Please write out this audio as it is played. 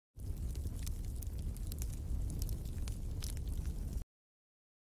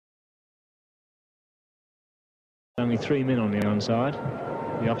Only 3 men on the onside.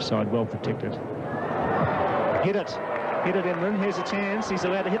 The offside well protected. Hit it. Hit it, Imran. Here's a chance. He's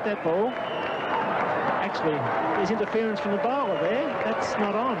allowed to hit that ball. Actually, there's interference from the bowler there. That's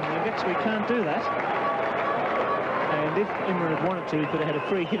not on. You actually can't do that. And if Imran had wanted to, he could have had a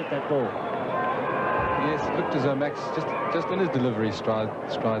free hit at that ball. Yes, it looked as though Max just in his delivery stride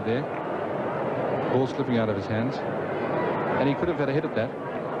there. Ball slipping out of his hands. And he could have had a hit at that.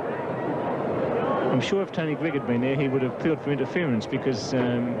 I'm sure if Tony Grigg had been there, he would have appealed for interference because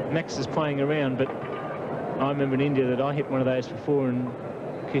Max is playing around. But I remember in India that I hit one of those before, and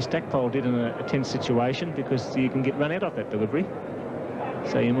Keir Stackpole did in a tense situation because you can get run out of that delivery.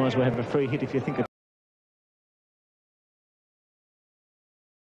 So you might as well have a free hit if you think of.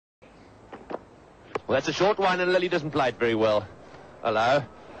 Well, that's a short one, and Lily doesn't play it very well. Hello.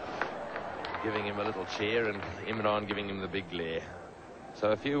 Giving him a little cheer, and Imran giving him the big glare.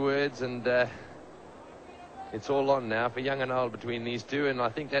 So a few words, and it's all on now for young and old between these two, and I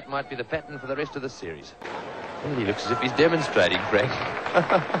think that might be the pattern for the rest of the series. Well, he looks as if he's demonstrating, Frank.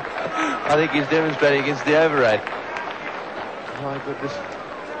 I think he's demonstrating against the over rate. My goodness.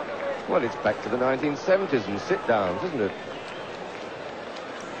 Well, it's back to the 1970s and sit-downs, isn't it?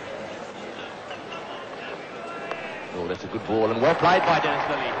 Oh, that's a good ball, and well played by Dennis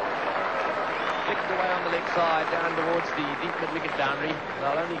Lilly. Flicked away on the leg side, down towards the deep mid-wicket boundary.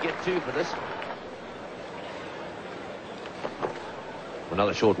 They'll only get 2 for this.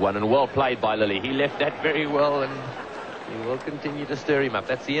 Another short one, and well played by Lilly. He left that very well, and he will continue to stir him up.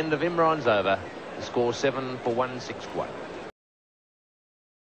 That's the end of Imran's over. The score 7 for 161.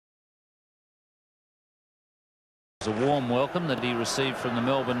 It was a warm welcome that he received from the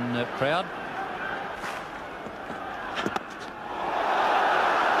Melbourne crowd.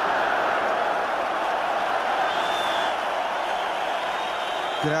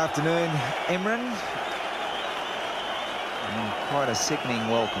 Good afternoon, Imran. Quite a sickening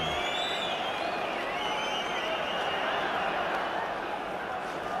welcome.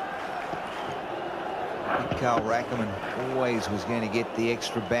 Carl Rackerman always was going to get the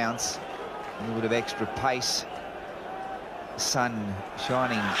extra bounce, a little bit of extra pace. The sun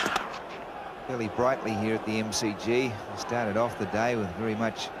shining fairly brightly here at the MCG. We started off the day with very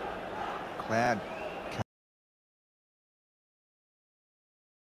much cloud.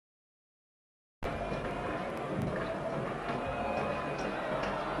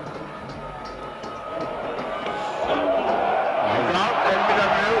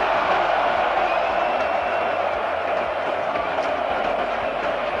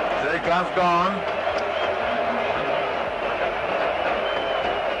 Gone.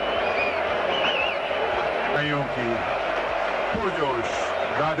 Nayon की पुरजोश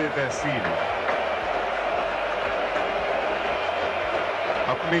गादे तहसील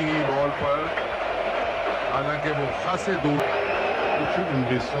अपनी ही ball पर हालांकि वो खासे दूर. You shouldn't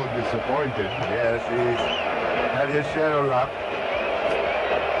be so disappointed. Yes, he's had his share of luck.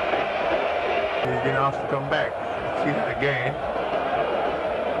 He's been asked to come back. See it again.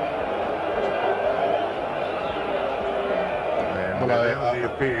 The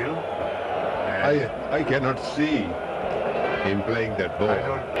appeal. I cannot see him playing that ball.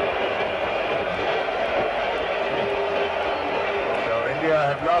 So India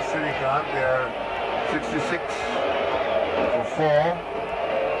have lost Sri Lanka. They are 66 for 4.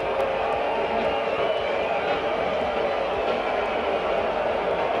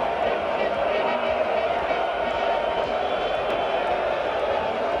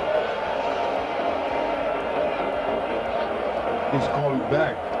 He's called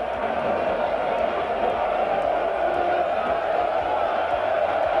back.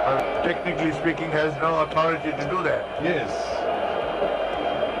 Technically speaking, has no authority to do that. Yes.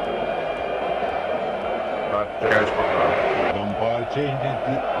 But umpire changed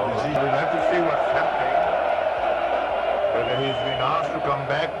it. We'll have to see what's happening. Whether he's been asked to come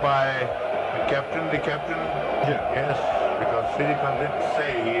back by the captain. The captain, yes, because Sirikan didn't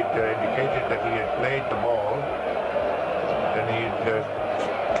say he indicated that he had played the ball. Then he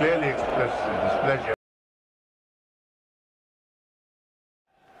clearly expressed his displeasure.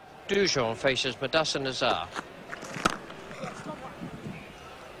 Dujon faces Madassa Nazar.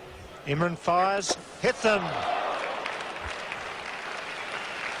 Imran fires, hit them.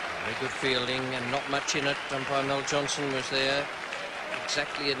 Very good fielding and not much in it. Umpire Mel Johnson was there,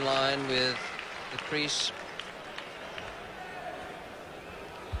 exactly in line with the crease.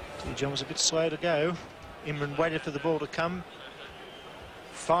 Dujon was a bit slow to go. Imran waited for the ball to come,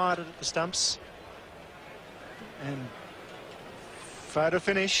 fired it at the stumps, and photo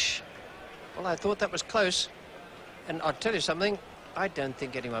finish. Well, I thought that was close, and I'll tell you something, I don't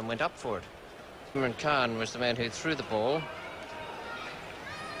think anyone went up for it. Imran Khan was the man who threw the ball.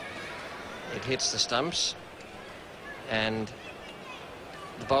 It hits the stumps, and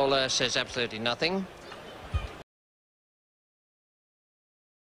the bowler says absolutely nothing.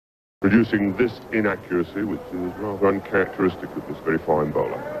 Producing this inaccuracy, which is rather uncharacteristic of this very fine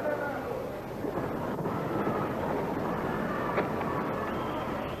bowler.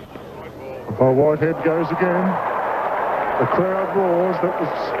 Whitehead goes again. The crowd roars. That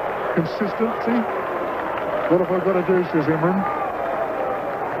was consistency. What have I got to do, says Imran.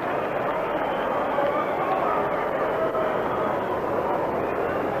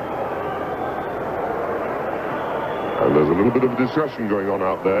 And there's a little bit of a discussion going on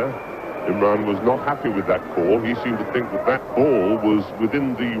out there. Imran was not happy with that call. He seemed to think that that ball was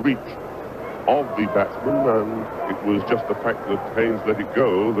within the reach of the batsman, and it was just the fact that Haynes let it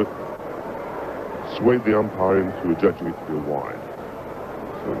go that swayed the umpire into judging it to be a wide.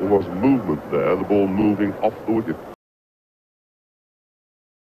 So there was movement there, the ball moving off the wicket.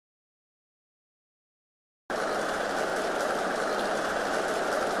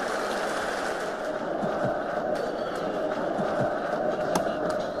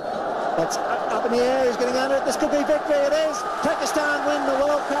 That's up in the air, he's getting under it. This could be victory, it is. Pakistan win the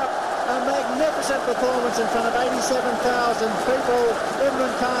World Cup. A magnificent performance in front of 87,000 people.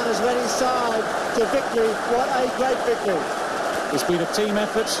 Imran Khan has led his side to victory. What a great victory. It's been a team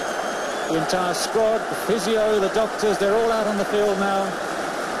effort. The entire squad, the physio, the doctors, they're all out on the field now.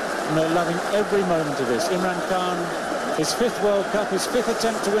 And they're loving every moment of this. Imran Khan, his 5th World Cup, his 5th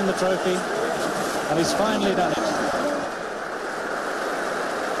attempt to win the trophy. And he's finally done it.